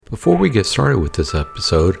Before we get started with this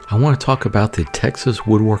episode, I want to talk about the Texas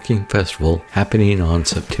Woodworking Festival happening on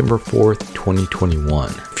September 4th, 2021.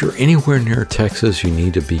 If you're anywhere near Texas, you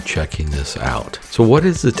need to be checking this out. So what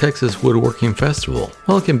is the Texas Woodworking Festival?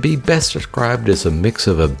 Well, it can be best described as a mix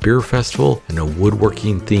of a beer festival and a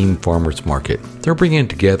woodworking themed farmers market. They're bringing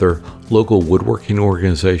together local woodworking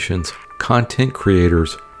organizations, content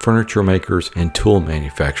creators, furniture makers, and tool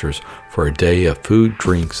manufacturers for a day of food,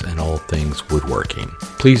 drinks, and all things woodworking.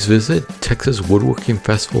 Please visit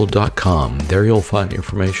TexasWoodworkingFestival.com. There you'll find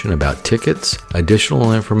information about tickets,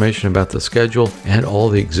 additional information about the schedule, and all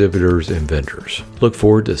the exhibitors and vendors. Look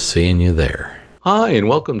forward to seeing you there. Hi, and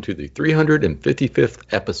welcome to the 355th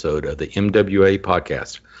episode of the MWA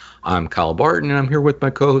podcast. I'm Kyle Barton, and I'm here with my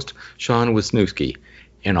co-host, Sean Wisniewski.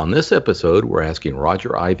 And on this episode, we're asking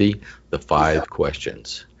Roger Ivy the 5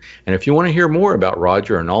 questions. And if you want to hear more about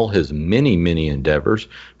Roger and all his many, many endeavors,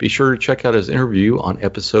 be sure to check out his interview on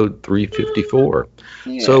episode 354.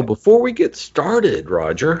 Yeah. So before we get started,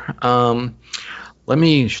 Roger, let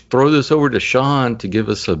me throw this over to Sean to give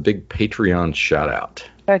us a big Patreon shout out.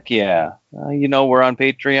 Heck yeah. We're on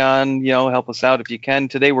Patreon. Help us out if you can.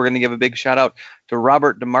 Today, we're going to give a big shout out to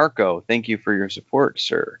Robert DeMarco. Thank you for your support,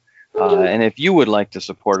 sir. And if you would like to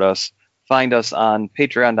support us, find us on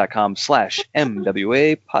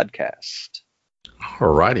patreon.com/MWA podcast. All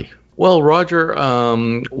righty. Well, Roger,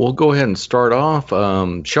 we'll go ahead and start off.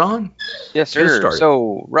 Sean? Yes, sir.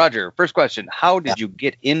 So, Roger, first question. How did you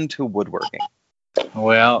get into woodworking?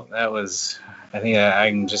 Well, I think I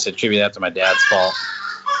can just attribute that to my dad's fault.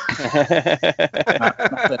 Not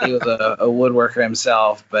that he was a woodworker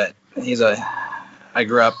himself, but I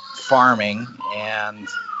grew up farming, and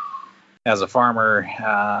as a farmer,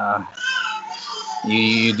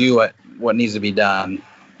 you do what needs to be done,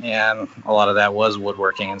 and a lot of that was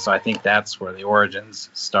woodworking, and so I think that's where the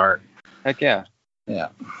origins start. Heck yeah. Yeah.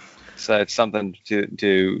 So it's something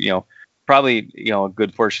to probably a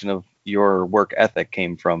good portion of your work ethic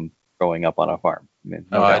came from growing up on a farm.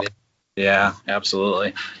 Yeah,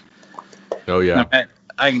 absolutely. Oh yeah.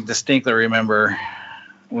 I can distinctly remember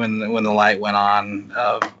when the light went on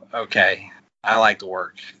of, okay, I like to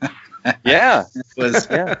work. Yeah. Because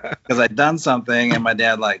I'd done something and my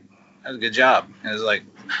dad that was a good job. And it was like,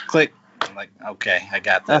 click. I'm like, okay, I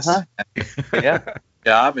got this. Yeah.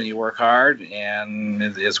 Job, and you work hard, and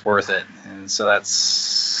it's worth it. And so I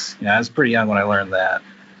was pretty young when I learned that.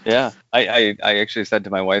 Yeah. I actually said to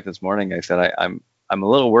my wife this morning, I said, I'm a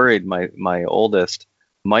little worried my oldest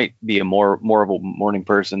might be more of a morning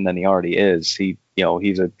person than he already is. He's a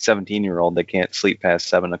 17-year-old that can't sleep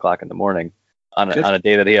past 7:00 in the morning on a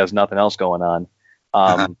day that he has nothing else going on.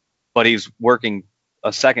 But he's working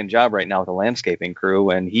a second job right now with a landscaping crew,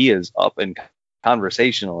 and he is up and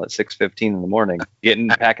conversational at 6:15 in the morning,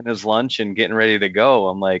 packing his lunch and getting ready to go.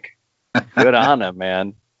 I'm like, good on him,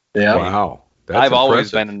 man. Yeah. Wow. I've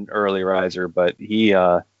always been an early riser, but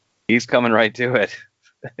he's coming right to it.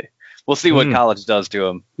 We'll see what college does to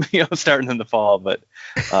him, starting in the fall. But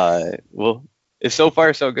it's so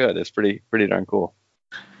far so good. It's pretty darn cool.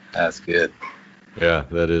 That's good. Yeah,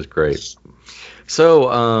 that is great.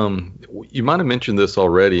 So you might have mentioned this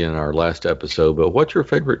already in our last episode, but what's your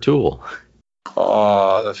favorite tool?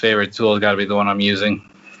 Oh, the favorite tool has got to be the one I'm using.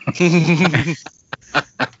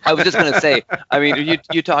 I was just gonna say. I mean,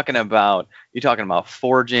 you talking about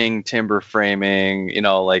forging, timber framing,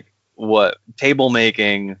 what table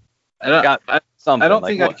making. I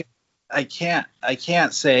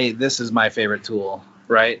can't say this is my favorite tool,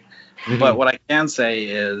 right? Mm-hmm. But what I can say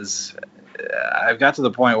is I've got to the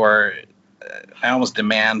point where I almost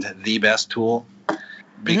demand the best tool,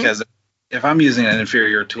 because if I'm using an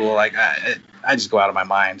inferior tool, I just go out of my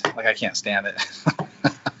mind. I can't stand it.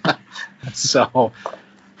 So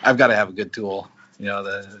I've got to have a good tool.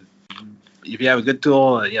 If you have a good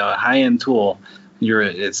tool, a high-end tool,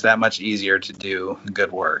 it's that much easier to do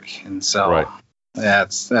good work. And so right.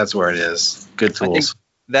 That's where it is. Good tools. I think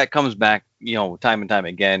that comes back, time and time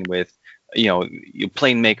again with,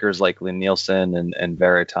 plane makers like Lynn Nielsen and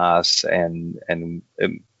Veritas and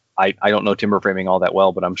I don't know timber framing all that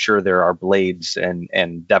well, but I'm sure there are blades and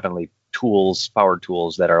definitely tools, power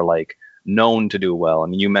tools that are known to do well. I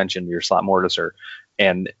mean, you mentioned your slot mortiser,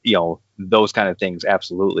 and those kind of things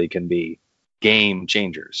absolutely can be game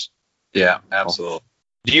changers. Yeah, absolutely.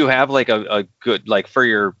 Do you have a good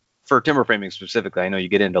for timber framing specifically? I know you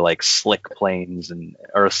get into slick planes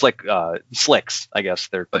or slicks. I guess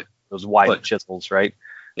they're those wide chisels, right?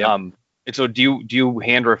 Yeah. And so do you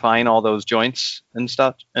hand refine all those joints and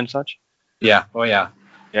stuff and such? Yeah. Oh yeah.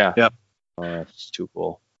 Yeah. Yep. Oh, that's too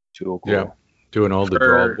cool. Yeah. Doing all the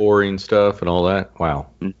draw boring stuff and all that. Wow.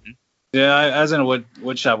 Mm-hmm. Yeah, I was in a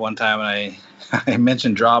wood shop one time, and I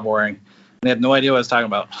mentioned draw boring. They had no idea what I was talking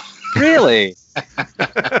about. Really?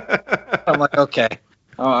 I'm like, okay,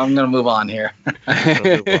 I'm gonna move on here.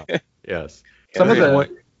 Yes. Some of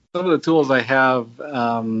the tools I have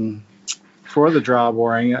for the draw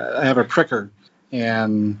boring, I have a pricker,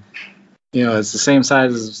 and it's the same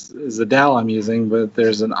size as the dowel I'm using, but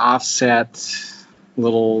there's an offset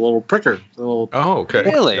little pricker. Oh, okay.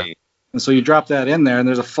 Really? And so you drop that in there, and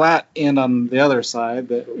there's a flat end on the other side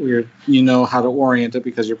that you know how to orient it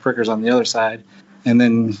because your pricker's on the other side. And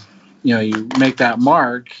then, you make that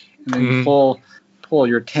mark, and then you pull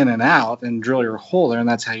your tenon out and drill your hole there, and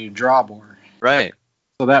that's how you draw bore. Right.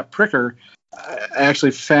 So that pricker, I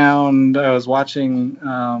actually found, I was watching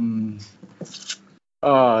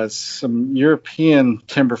it's some European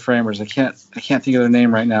timber framers. I can't think of their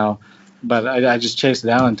name right now. But I just chased it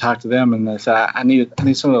down and talked to them, and I said, I need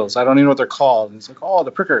some of those. I don't even know what they're called. And it's like, oh,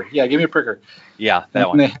 the pricker. Yeah, give me a pricker. Yeah, that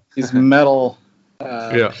one. And they had these metal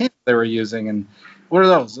pins they were using, and what are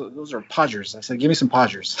those? Those are podgers. I said, give me some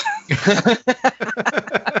podgers.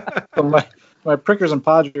 So my prickers and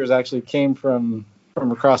podgers actually came from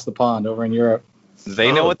across the pond over in Europe.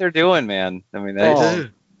 They know what they're doing, man. I mean, they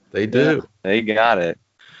do. Yeah, they got it.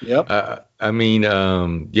 Yep.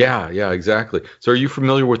 Yeah, exactly. So are you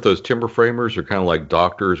familiar with those timber framers? They're kind of like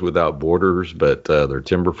Doctors Without Borders, but they're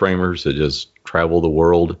timber framers that just travel the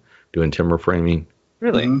world doing timber framing.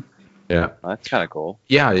 Really? Mm-hmm. Yeah. That's kind of cool.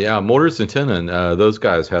 Yeah. Mortise and Tenon, those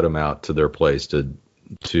guys had them out to their place to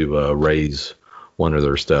raise one of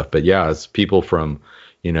their stuff. But yeah, it's people from,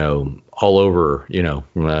 all over,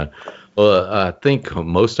 I think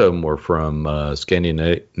most of them were from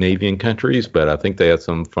Scandinavian countries, but I think they had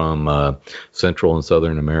some from Central and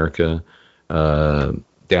Southern America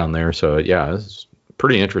down there. So, yeah, it's a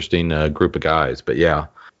pretty interesting group of guys. But, yeah,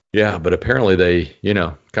 but apparently they,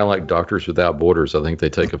 kind of like Doctors Without Borders. I think they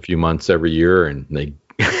take a few months every year and they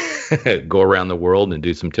go around the world and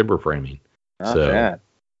do some timber framing. Not bad.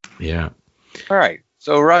 Yeah. All right.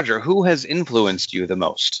 So, Roger, who has influenced you the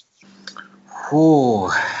most? Ooh.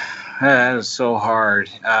 That is so hard.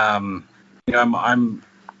 I'm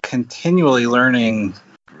continually learning.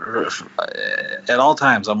 At all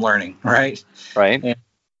times, I'm learning, right? Right. And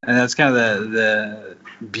that's kind of the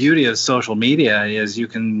beauty of social media is you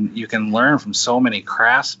can learn from so many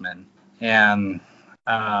craftsmen, and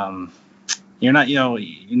you're not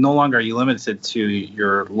no longer are you limited to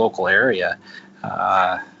your local area,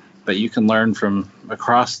 but you can learn from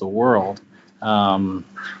across the world.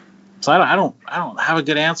 So I don't have a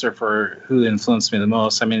good answer for who influenced me the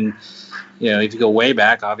most. I mean, if you go way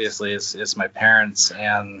back, obviously it's my parents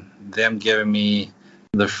and them giving me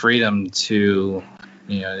the freedom to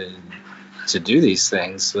do these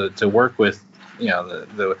things, to work with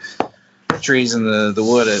the trees and the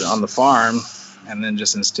wood on the farm, and then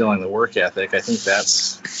just instilling the work ethic. I think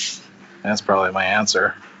that's probably my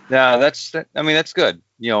answer. Yeah, that's good.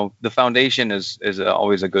 The foundation is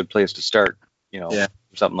always a good place to start. Yeah.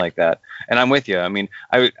 Something like that. And I'm with you. I mean,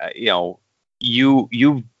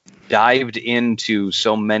 you dived into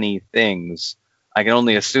so many things. I can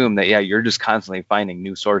only assume that, you're just constantly finding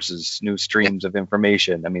new sources, new streams of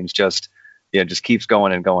information. I mean, it's just, it just keeps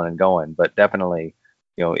going and going and going, but definitely,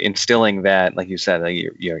 instilling that, like you said,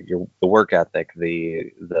 the work ethic,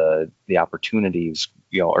 the opportunities,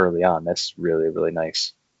 early on, that's really, really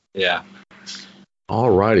nice. Yeah. All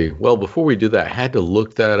righty. Well, before we do that, I had to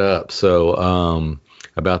look that up. So,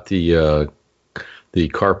 about the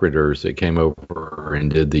carpenters that came over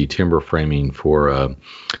and did the timber framing for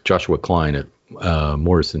Joshua Klein at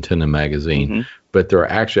Mortise and Tenon magazine. Mm-hmm. But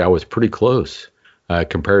I was pretty close. I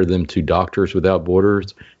compared them to Doctors Without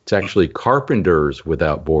Borders. It's actually Carpenters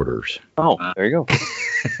Without Borders. Oh, there you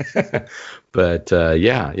go. But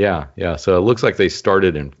yeah. So it looks like they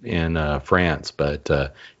started in France, but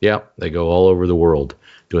they go all over the world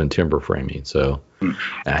doing timber framing. So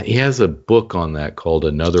he has a book on that called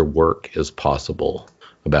Another Work is Possible,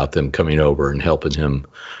 about them coming over and helping him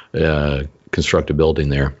construct a building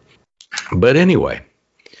there. But anyway,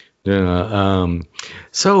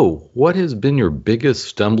 so what has been your biggest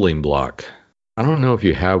stumbling block? I don't know if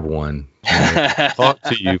you have one. I've talked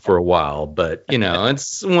to you for a while, but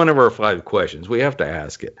it's one of our 5 questions. We have to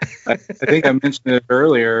ask it. I think I mentioned it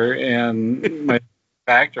earlier, and my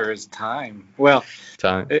factor is time. Well,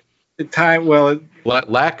 time. Time. Well,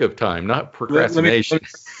 lack of time, not procrastination.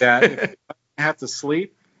 Let me if I have to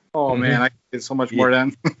sleep. Oh man, I can get so much more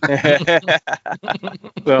done.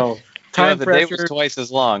 So time the pressure. day was twice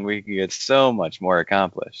as long. We could get so much more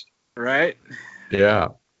accomplished. Right. Yeah.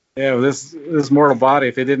 Yeah, this mortal body,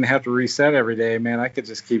 if it didn't have to reset every day, man, I could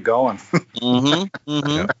just keep going. Mm-hmm.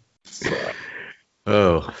 Mm-hmm.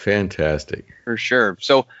 Oh, fantastic. For sure.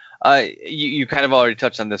 So you kind of already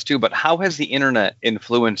touched on this too, but how has the internet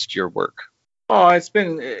influenced your work? Oh,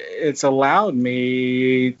 it's allowed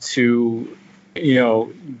me to,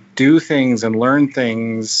 do things and learn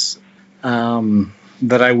things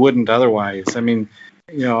that I wouldn't otherwise. I mean,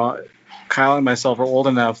 Kyle and myself are old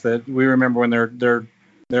enough that we remember when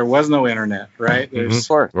there was no internet, right?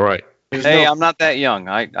 Right. Hey, I'm not that young.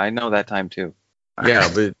 I know that time too. Yeah,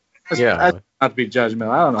 but yeah. Not to be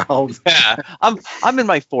judgmental. I don't know. Yeah, I'm in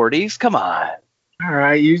my 40s. Come on. All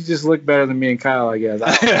right, you just look better than me and Kyle, I guess.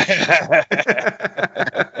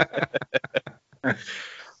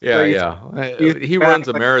 Yeah. He runs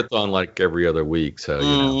a marathon like every other week, so you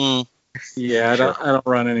know. Yeah, I don't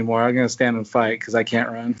run anymore. I'm gonna stand and fight because I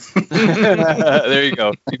can't run. There you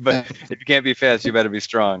go. But if you can't be fast, you better be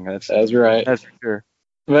strong. That's right. That's for sure.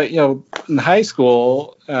 But in high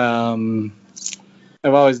school, I've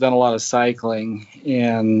always done a lot of cycling,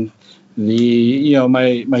 and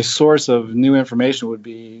my source of new information would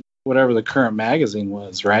be whatever the current magazine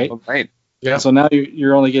was, right? Oh, right. Yeah. So now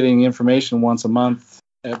you're only getting information once a month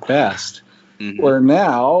at best. Mm-hmm. Where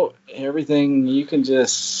now everything you can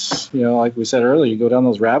just, like we said earlier, you go down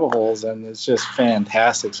those rabbit holes and it's just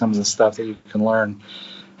fantastic. Some of the stuff that you can learn,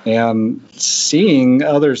 and seeing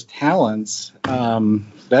others' talents,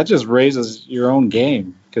 that just raises your own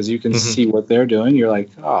game because you can see what they're doing. You're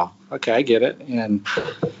like, oh, okay, I get it, and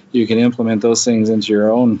you can implement those things into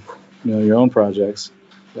your own, your own projects.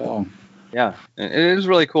 So yeah, it is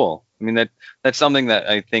really cool. I mean that's something that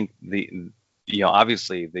I think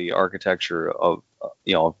obviously the architecture of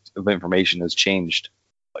of information has changed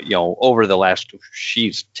over the last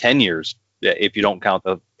 10 years, if you don't count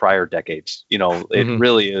the prior decades. It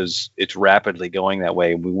really is, it's rapidly going that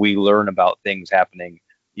way. We learn about things happening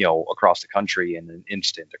across the country in an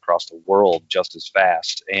instant, across the world just as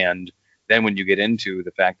fast. And then when you get into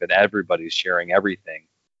the fact that everybody's sharing everything,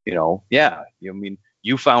 you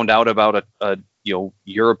found out about a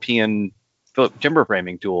European timber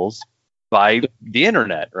framing tools by the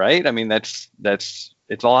internet, right? I mean, it's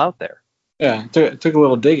all out there. Yeah, it took a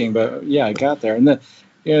little digging, but yeah, I got there. And then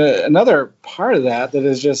another part of that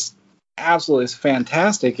is just absolutely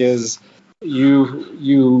fantastic is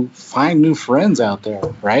you find new friends out there,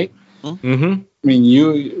 right? Mm-hmm. I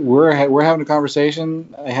mean, we're having a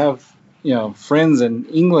conversation. I have friends in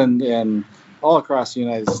England and all across the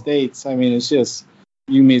United States. I mean, it's just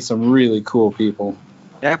you meet some really cool people.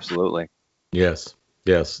 Absolutely. Yes.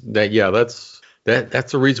 That's the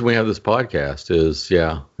reason we have this podcast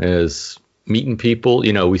is meeting people.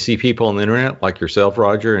 We see people on the internet like yourself,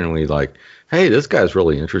 Roger, and we like, hey, this guy's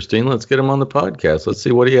really interesting. Let's get him on the podcast. Let's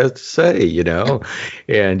see what he has to say,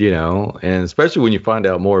 and especially when you find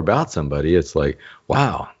out more about somebody, it's like,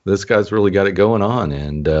 wow, this guy's really got it going on.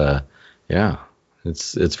 And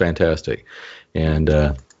it's fantastic. And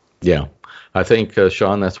I think,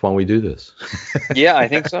 Sean, that's why we do this. Yeah, I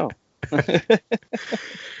think so.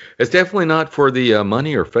 It's definitely not for the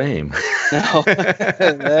money or fame. No,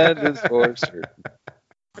 that is for certain.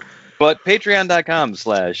 But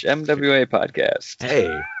patreon.com/MWA podcast.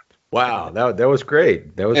 Hey, wow, that was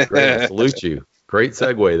great. That was great. I salute you. Great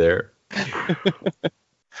segue there.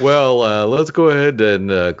 Well, let's go ahead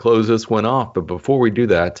and close this one off. But before we do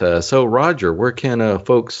that, so Roger, where can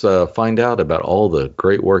folks find out about all the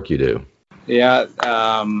great work you do? Yeah,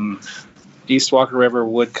 East Walker River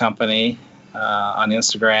Wood Company on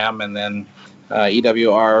Instagram, and then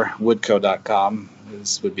ewrwoodco.com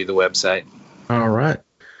would be the website. All right.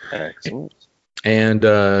 Excellent. And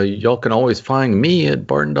y'all can always find me at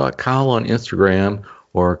barton.kyle on Instagram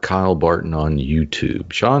or Kyle Barton on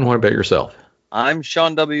YouTube. Sean, what about yourself? I'm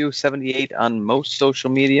Sean W78 on most social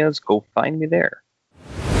medias. Go find me there.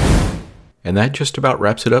 And that just about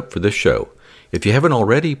wraps it up for this show. If you haven't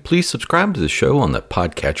already, please subscribe to the show on the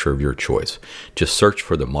podcatcher of your choice. Just search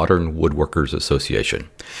for the Modern Woodworkers Association.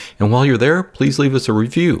 And while you're there, please leave us a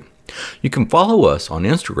review. You can follow us on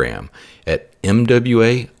Instagram at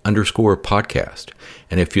MWA_podcast.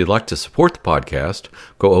 And if you'd like to support the podcast,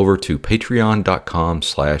 go over to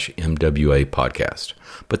patreon.com/MWA podcast.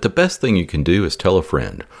 But the best thing you can do is tell a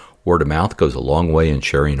friend. Word of mouth goes a long way in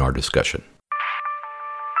sharing our discussion.